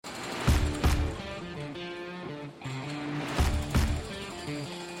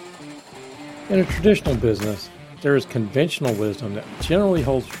In a traditional business, there is conventional wisdom that generally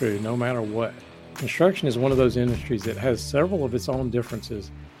holds true no matter what. Construction is one of those industries that has several of its own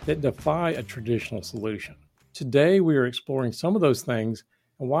differences that defy a traditional solution. Today, we are exploring some of those things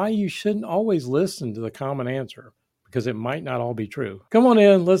and why you shouldn't always listen to the common answer, because it might not all be true. Come on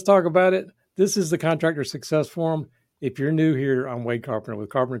in, let's talk about it. This is the Contractor Success Forum. If you're new here, I'm Wade Carpenter with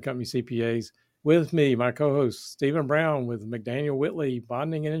Carpenter Company CPAs. With me, my co-host, Stephen Brown with McDaniel Whitley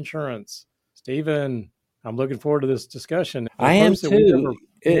Bonding and Insurance. Stephen, I'm looking forward to this discussion. I am too.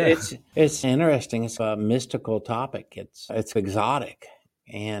 It's interesting. It's a mystical topic. It's exotic,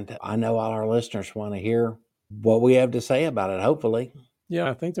 and I know all our listeners want to hear what we have to say about it. Hopefully, yeah.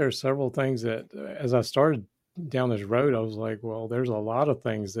 I think there are several things that, as I started down this road, I was like, well, there's a lot of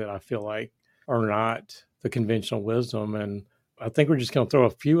things that I feel like are not the conventional wisdom, and I think we're just going to throw a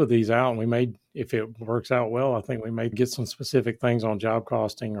few of these out, and we may, if it works out well, I think we may get some specific things on job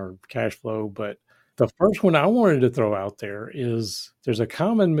costing or cash flow. But the first one I wanted to throw out there is there's a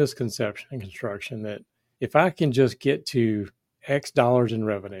common misconception in construction that if I can just get to X dollars in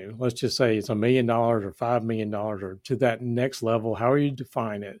revenue, let's just say it's $1 million or $5 million or to that next level, however you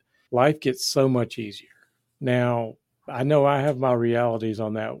define it, life gets so much easier. Now, I know I have my realities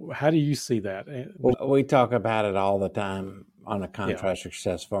on that. How do you see that? Well, we talk about it all the time on a Contractor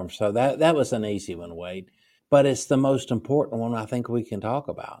Success Forum. So that was an easy one, Wade. But it's the most important one I think we can talk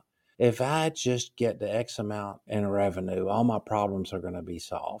about. If I just get the X amount in revenue, all my problems are going to be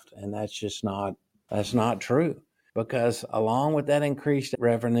solved. And that's not true. Because along with that increased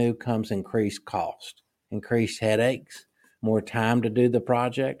revenue comes increased cost, increased headaches, more time to do the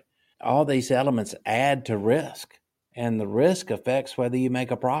project. All these elements add to risk. And the risk affects whether you make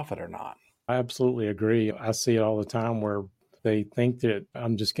a profit or not. I absolutely agree. I see it all the time where they think that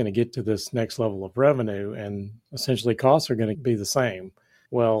I'm just going to get to this next level of revenue and essentially costs are going to be the same.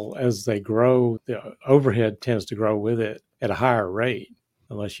 Well, as they grow, the overhead tends to grow with it at a higher rate,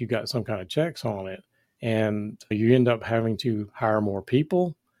 unless you got some kind of checks on it. And you end up having to hire more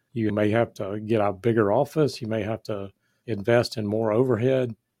people. You may have to get a bigger office. You may have to invest in more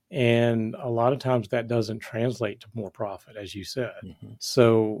overhead. And a lot of times that doesn't translate to more profit, as you said.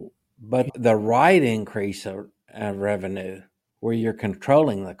 Mm-hmm. But the right increase of revenue where you're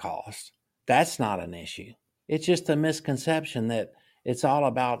controlling the cost, that's not an issue. It's just a misconception that it's all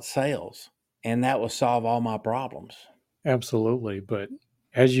about sales and that will solve all my problems. Absolutely. But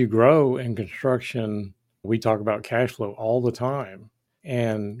as you grow in construction, we talk about cash flow all the time,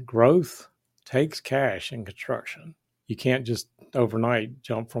 and growth takes cash in construction. You can't just overnight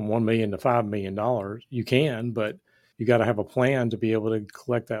jump from $1 million to $5 million. You can, but you got to have a plan to be able to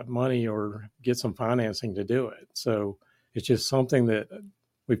collect that money or get some financing to do it. So it's just something that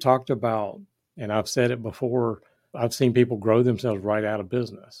we've talked about, and I've said it before. I've seen people grow themselves right out of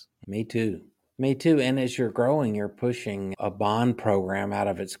business. Me too. And as you're growing, you're pushing a bond program out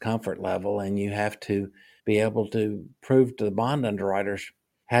of its comfort level, and you have to be able to prove to the bond underwriters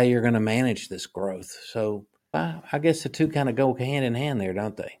how you're going to manage this growth. So I guess the two kind of go hand in hand there,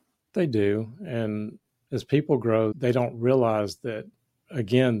 don't they? They do. And as people grow, they don't realize that,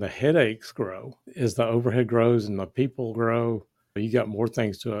 again, the headaches grow. As the overhead grows and the people grow, you got more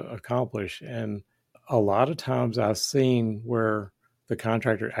things to accomplish. And a lot of times I've seen where the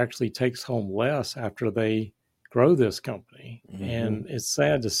contractor actually takes home less after they grow this company. Mm-hmm. And it's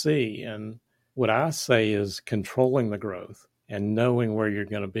sad to see. And what I say is controlling the growth and knowing where you're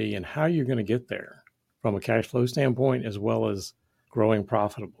going to be and how you're going to get there from a cash flow standpoint, as well as growing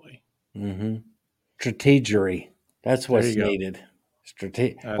profitably. Mm-hmm. Strategery. That's what's needed.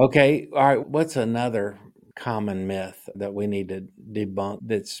 Okay. All right. What's another common myth that we need to debunk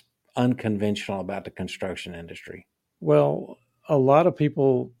that's unconventional about the construction industry? Well, a lot of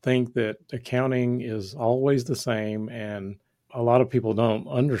people think that accounting is always the same, and a lot of people don't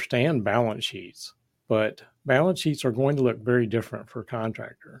understand balance sheets. But balance sheets are going to look very different for a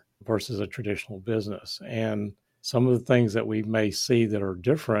contractor versus a traditional business. And some of the things that we may see that are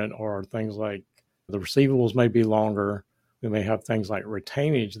different are things like the receivables may be longer. We may have things like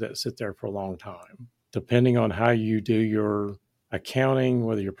retainage that sit there for a long time. Depending on how you do your accounting,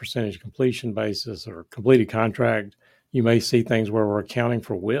 whether your percentage completion basis or completed contract, you may see things where we're accounting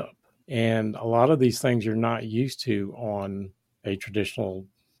for WIP. And a lot of these things you're not used to on a traditional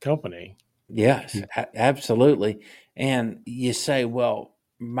company. Yes, absolutely. And you say, well,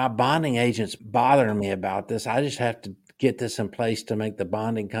 my bonding agent's bothering me about this. I just have to get this in place to make the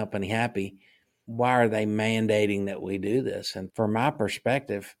bonding company happy. Why are they mandating that we do this? And from my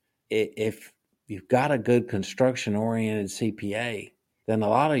perspective, if you've got a good construction-oriented CPA, then a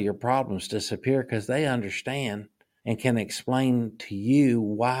lot of your problems disappear because they understand and can explain to you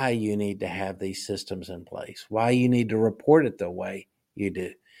why you need to have these systems in place, why you need to report it the way you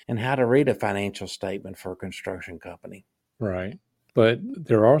do, and how to read a financial statement for a construction company. Right. But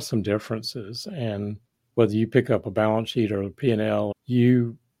there are some differences. And whether you pick up a balance sheet or a P&L,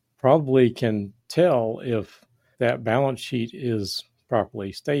 you probably can tell if that balance sheet is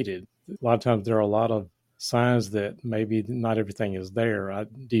properly stated. A lot of times there are a lot of signs that maybe not everything is there.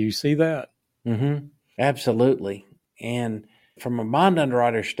 Do you see that? Mm-hmm. Absolutely. And from a bond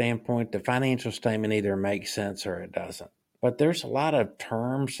underwriter standpoint, the financial statement either makes sense or it doesn't. But there's a lot of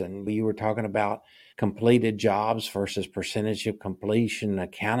terms, and you were talking about completed jobs versus percentage of completion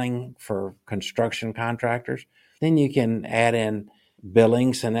accounting for construction contractors. Then you can add in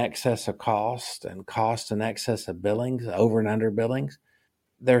billings in excess of cost and cost in excess of billings, over and under billings.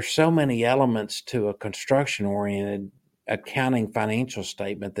 There's so many elements to a construction oriented accounting financial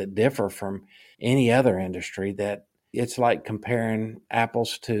statement that differ from any other industry that it's like comparing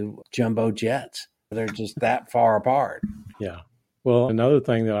apples to jumbo jets. They're just that far apart. Yeah. Well, another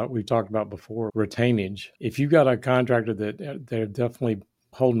thing that we've talked about before, retainage. If you've got a contractor that they're definitely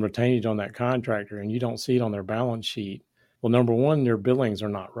holding retainage on that contractor and you don't see it on their balance sheet, well, number one, their billings are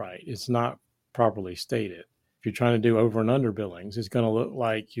not right. It's not properly stated. If you're trying to do over and under billings, it's going to look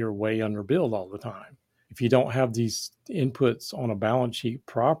like you're way under billed all the time. If you don't have these inputs on a balance sheet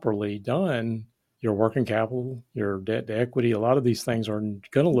properly done, your working capital, your debt to equity, a lot of these things are going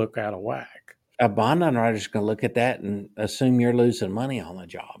to look out of whack. A bond underwriter is going to look at that and assume you're losing money on the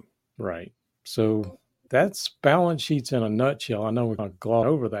job. Right. So that's balance sheets in a nutshell. I know we're going to gloss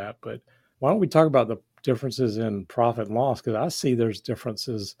over that, but why don't we talk about the differences in profit and loss? Because I see there's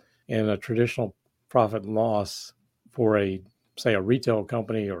differences in a traditional profit and loss for say, a retail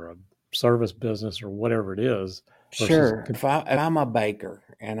company or a service business or whatever it is versus. Sure. If I'm a baker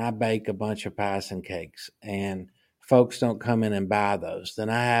and I bake a bunch of pies and cakes and folks don't come in and buy those, then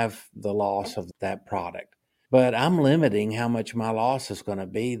I have the loss of that product. But I'm limiting how much my loss is going to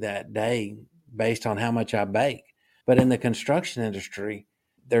be that day based on how much I bake. But in the construction industry,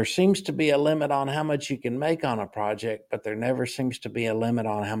 there seems to be a limit on how much you can make on a project, but there never seems to be a limit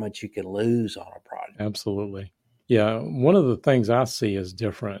on how much you can lose on a project. Absolutely. Yeah. One of the things I see is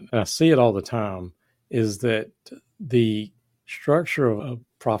different, and I see it all the time, is that the structure of a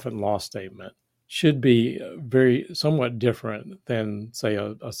profit and loss statement should be very somewhat different than, say,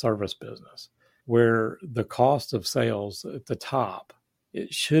 a service business, where the cost of sales at the top,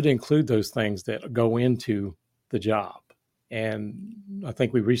 it should include those things that go into the job. And I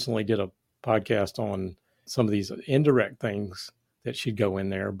think we recently did a podcast on some of these indirect things that should go in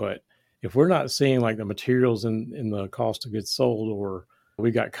there, but if we're not seeing like the materials in the cost of goods sold, or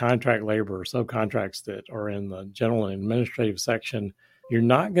we've got contract labor or subcontracts that are in the general and administrative section, you're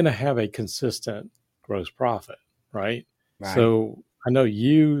not going to have a consistent gross profit, right? Right. So I know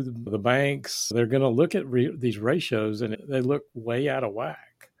the banks, they're going to look at these ratios and they look way out of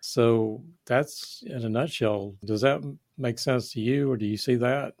whack. So that's in a nutshell. Does that make sense to you, or do you see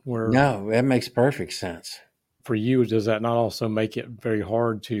that? No, that makes perfect sense. For you, does that not also make it very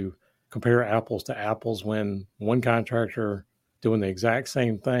hard to compare apples to apples when one contractor doing the exact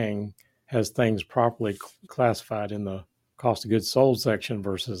same thing has things properly classified in the cost of goods sold section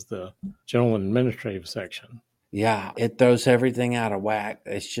versus the general and administrative section? Yeah, it throws everything out of whack.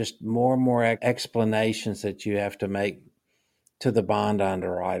 It's just more and more explanations that you have to make to the bond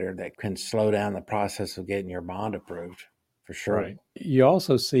underwriter that can slow down the process of getting your bond approved, for sure. Right. You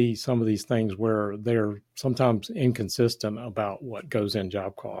also see some of these things where they're sometimes inconsistent about what goes in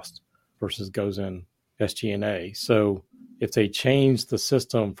job cost versus goes in SG&A. So if they change the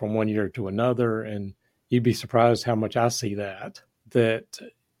system from one year to another, and you'd be surprised how much I see that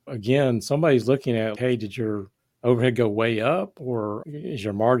again, somebody's looking at, hey, did your overhead go way up or is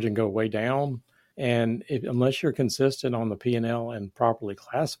your margin go way down? And unless you're consistent on the P&L and properly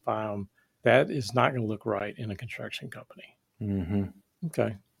classify them, that is not going to look right in a construction company. Mm-hmm.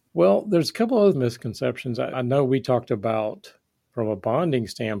 Okay. Well, there's a couple of misconceptions. I know we talked about from a bonding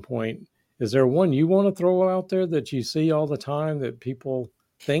standpoint. Is there one you want to throw out there that you see all the time that people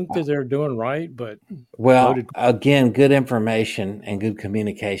think that they're doing right, but Well, loaded? again, good information and good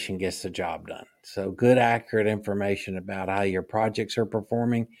communication gets the job done. So, good, accurate information about how your projects are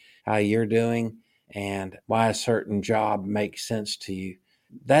performing, how you're doing, and why a certain job makes sense to you.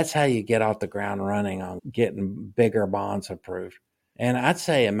 That's how you get off the ground running on getting bigger bonds approved. And I'd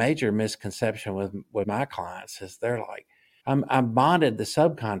say a major misconception with my clients is they're like, I'm bonded the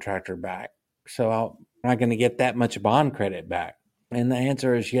subcontractor back, so I'm not going to get that much bond credit back. And the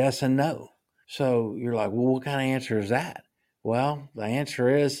answer is yes and no. So you're like, well, what kind of answer is that? Well, the answer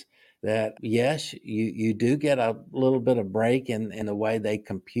is that yes, you do get a little bit of break in the way they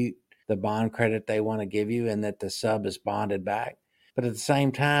compute the bond credit they want to give you, and that the sub is bonded back. But at the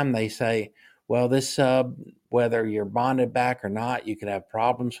same time, they say, well, this sub, whether you're bonded back or not, you could have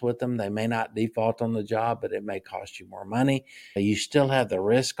problems with them. They may not default on the job, but it may cost you more money. You still have the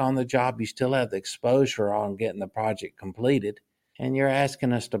risk on the job. You still have the exposure on getting the project completed. And you're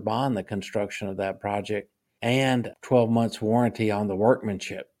asking us to bond the construction of that project and 12 months warranty on the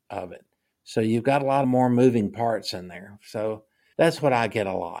workmanship of it. So you've got a lot more moving parts in there. So that's what I get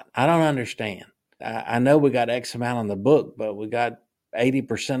a lot. I don't understand. I know we got X amount on the book, but we got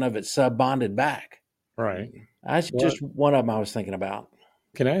 80% of it sub bonded back. Right. That's Well, just one of them I was thinking about.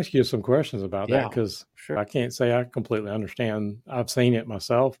 can I ask you some questions about that? Yeah, Because sure. I can't say I completely understand. I've seen it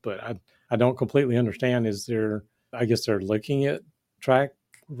myself, but I don't completely understand. Is there, I guess they're looking at track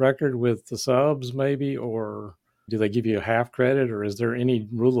record with the subs maybe, or do they give you a half credit, or is there any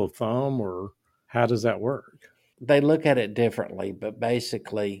rule of thumb, or how does that work? They look at it differently, but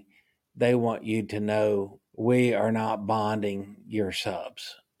basically, they want you to know we are not bonding your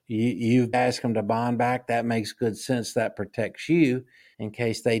subs. You've asked them to bond back. That makes good sense. That protects you in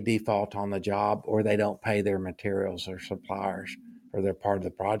case they default on the job or they don't pay their materials or suppliers or they're part of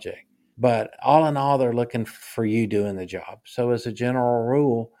the project. But all in all, they're looking for you doing the job. So, as a general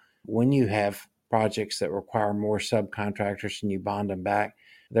rule, when you have projects that require more subcontractors and you bond them back,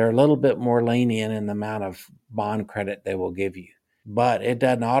 they're a little bit more lenient in the amount of bond credit they will give you. But it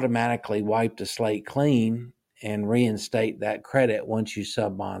doesn't automatically wipe the slate clean and reinstate that credit once you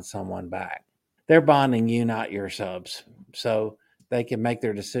sub bond someone back. They're bonding you, not your subs. So they can make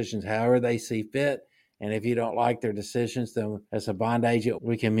their decisions however they see fit. And if you don't like their decisions, then as a bond agent,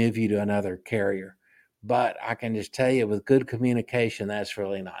 we can move you to another carrier. But I can just tell you with good communication, that's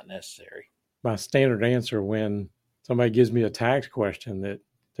really not necessary. My standard answer when somebody gives me a tax question that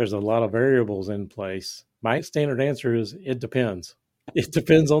there's a lot of variables in place, my standard answer is it depends. It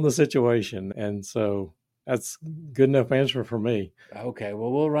depends on the situation. And so that's good enough answer for me. Okay,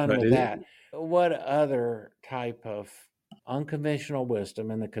 well, we'll run But with it, that. What other type of unconventional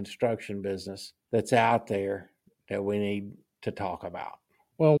wisdom in the construction business that's out there that we need to talk about?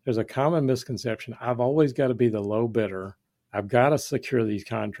 well, there's a common misconception. I've always got to be the low bidder. I've got to secure these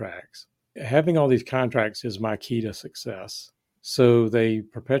contracts. Having all these contracts is my key to success. So they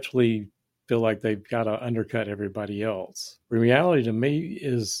perpetually feel like they've got to undercut everybody else. The reality to me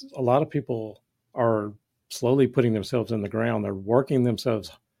is a lot of people are slowly putting themselves in the ground. They're working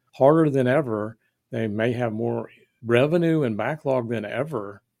themselves harder than ever. They may have more revenue and backlog than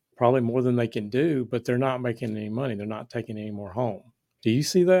ever, probably more than they can do, but they're not making any money. They're not taking any more home. Do you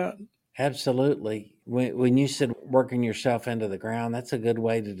see that? Absolutely. When you said working yourself into the ground, that's a good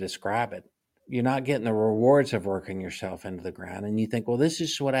way to describe it. You're not getting the rewards of working yourself into the ground. And you think, well, this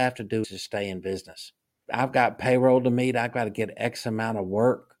is what I have to do to stay in business. I've got payroll to meet. I've got to get X amount of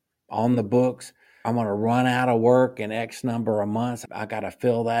work on the books. I'm going to run out of work in X number of months. I got to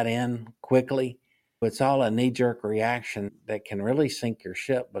fill that in quickly. It's all a knee jerk reaction that can really sink your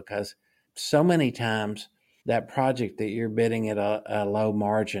ship because so many times that project that you're bidding at a low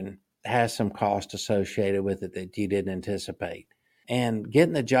margin has some cost associated with it that you didn't anticipate. And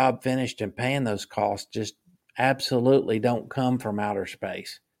getting the job finished and paying those costs just absolutely don't come from outer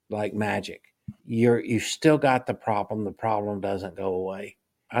space like magic. You've still got the problem. The problem doesn't go away.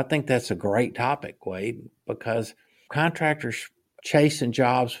 I think that's a great topic, Wade, because contractors chasing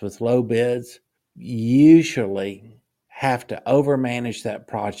jobs with low bids usually have to overmanage that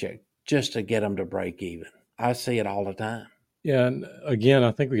project just to get them to break even. I see it all the time. Yeah, and again,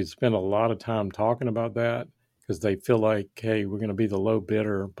 I think we could spend a lot of time talking about that because they feel like, hey, we're going to be the low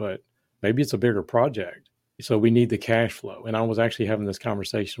bidder, but maybe it's a bigger project. So we need the cash flow. And I was actually having this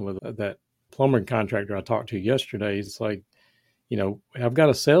conversation with that plumbing contractor I talked to yesterday. It's like, I've got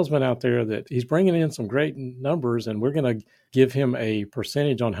a salesman out there that he's bringing in some great numbers, and we're going to give him a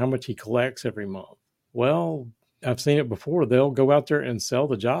percentage on how much he collects every month. Well, I've seen it before. They'll go out there and sell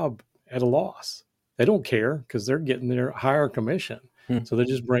the job at a loss. They don't care because they're getting their higher commission. Hmm. So they're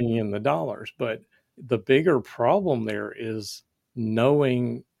just bringing in the dollars. But the bigger problem there is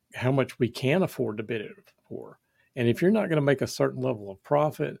knowing how much we can afford to bid it for. And if you're not going to make a certain level of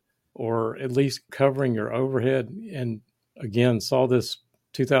profit or at least covering your overhead, and again, saw this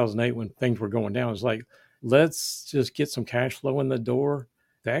 2008 when things were going down, it's like, let's just get some cash flow in the door.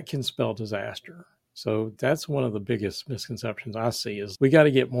 That can spell disaster. So that's one of the biggest misconceptions I see is we got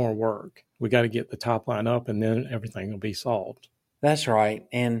to get more work. We got to get the top line up and then everything will be solved. That's right.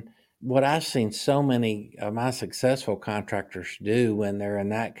 And what I've seen so many of my successful contractors do when they're in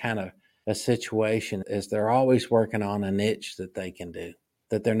that kind of a situation is they're always working on a niche that they can do.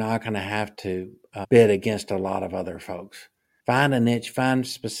 that they're not going to have to bid against a lot of other folks. Find a niche, find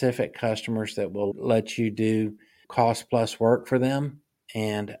specific customers that will let you do cost plus work for them,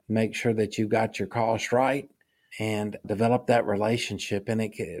 and make sure that you got your cost right and develop that relationship. And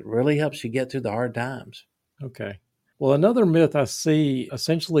it really helps you get through the hard times. Okay. Well, another myth I see,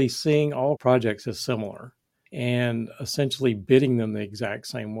 essentially seeing all projects as similar and essentially bidding them the exact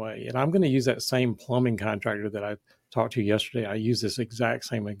same way. And I'm going to use that same plumbing contractor that I talked to yesterday. I use this exact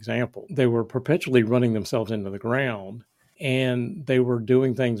same example. They were perpetually running themselves into the ground, and they were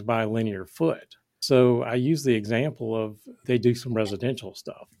doing things by linear foot. So I use the example of they do some residential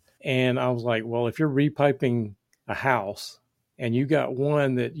stuff. And I was like, well, if you're repiping a house and you got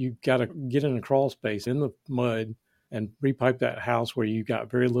one that you got to get in a crawl space in the mud and repipe that house where you got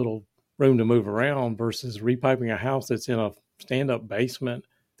very little room to move around versus repiping a house that's in a stand-up basement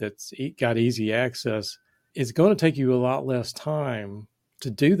that's got easy access, it's going to take you a lot less time to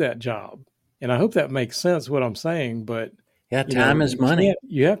do that job. And I hope that makes sense what I'm saying, but yeah, time is money.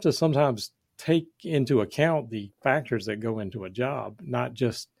 You have to sometimes take into account the factors that go into a job, not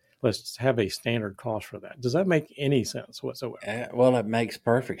just let's have a standard cost for that. Does that make any sense whatsoever? Well, it makes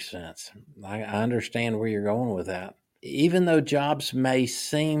perfect sense. I understand where you're going with that. Even though jobs may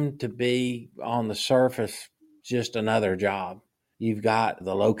seem to be on the surface just another job, you've got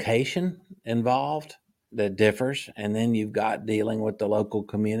the location involved that differs, and then you've got dealing with the local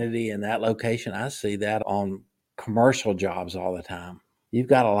community and that location. I see that on commercial jobs all the time. You've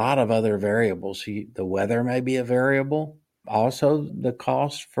got a lot of other variables. The weather may be a variable. Also, the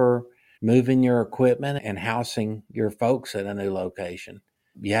cost for moving your equipment and housing your folks at a new location.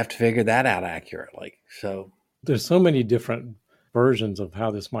 You have to figure that out accurately. So there's so many different versions of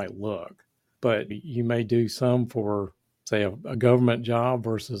how this might look, but you may do some for, say, a government job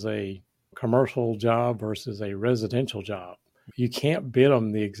versus a commercial job versus a residential job. You can't bid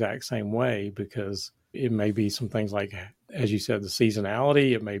them the exact same way because it may be some things like, as you said, the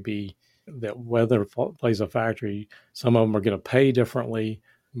seasonality. It may be that weather plays a factor. Some of them are going to pay differently.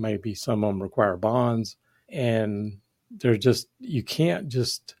 Maybe some of them require bonds. And they're just, you can't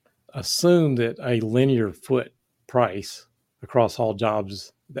just assume that a linear foot price across all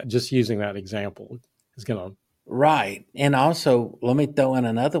jobs, that just using that example is going to. Right. And also, let me throw in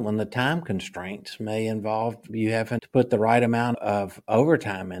another one. The time constraints may involve you having to put the right amount of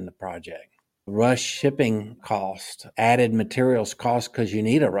overtime in the project. Rush shipping cost, added materials cost because you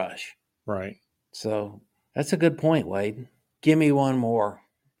need a rush. Right. So that's a good point, Wade. Give me one more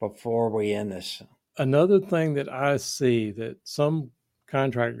before we end this. Another thing that I see that some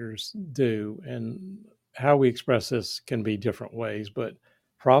contractors do, and how we express this can be different ways, but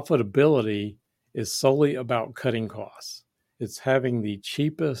profitability is solely about cutting costs. It's having the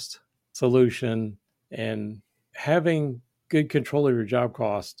cheapest solution, and having good control of your job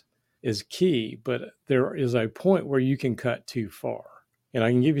cost is key, but there is a point where you can cut too far. And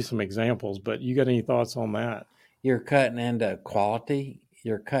I can give you some examples, but you got any thoughts on that? You're cutting into quality.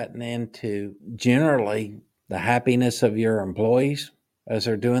 You're cutting into generally the happiness of your employees as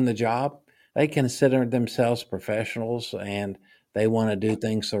they're doing the job. They consider themselves professionals and they want to do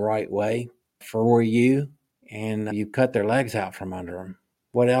things the right way for you, and you cut their legs out from under them.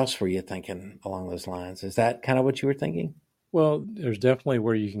 What else were you thinking along those lines? Is that kind of what you were thinking? Well, there's definitely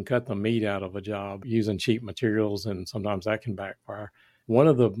where you can cut the meat out of a job using cheap materials, and sometimes that can backfire. One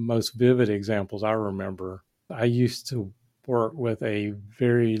of the most vivid examples I remember, I used to work with a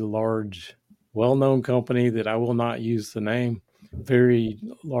very large, well-known company that I will not use the name, very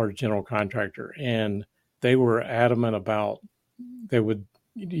large general contractor. And they were adamant about, they would,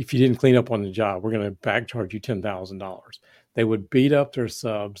 if you didn't clean up on the job, we're going to back charge you $10,000. They would beat up their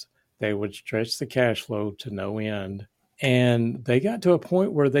subs. They would stretch the cash flow to no end. And they got to a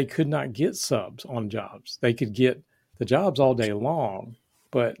point where they could not get subs on jobs. They could get the jobs all day long,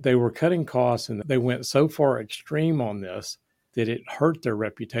 but they were cutting costs, and they went so far extreme on this that it hurt their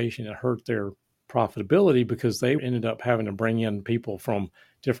reputation. It hurt their profitability because they ended up having to bring in people from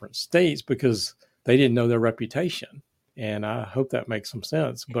different states because they didn't know their reputation. And I hope that makes some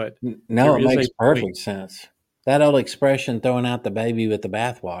sense. But no, it makes perfect sense. That old expression, throwing out the baby with the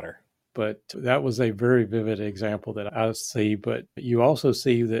bathwater. But that was a very vivid example that I see. But you also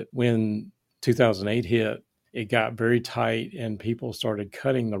see that when 2008 hit, it got very tight and people started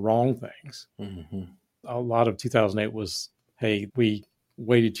cutting the wrong things. Mm-hmm. A lot of 2008 was, hey, we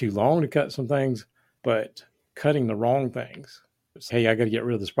waited too long to cut some things, but cutting the wrong things. Was, hey, I got to get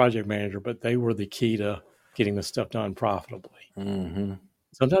rid of this project manager, but they were the key to getting this stuff done profitably. Mm-hmm.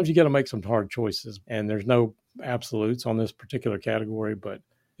 Sometimes you got to make some hard choices, and there's no absolutes on this particular category, but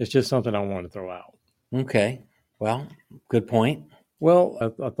it's just something I wanted to throw out. Okay. Well, good point. Well,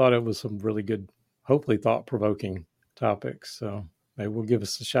 I thought it was some really good, hopefully thought-provoking topics. So maybe we'll give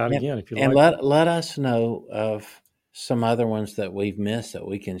us a shot again if you And like. let us know of some other ones that we've missed that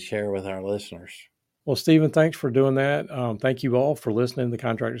we can share with our listeners. Well, Stephen, thanks for doing that. Thank you all for listening to the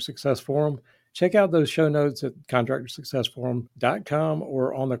Contractor Success Forum. Check out those show notes at contractorsuccessforum.com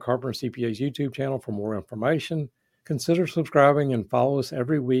or on the Carpenter CPA's YouTube channel for more information. Consider subscribing and follow us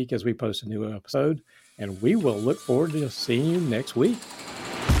every week as we post a new episode. And we will look forward to seeing you next week.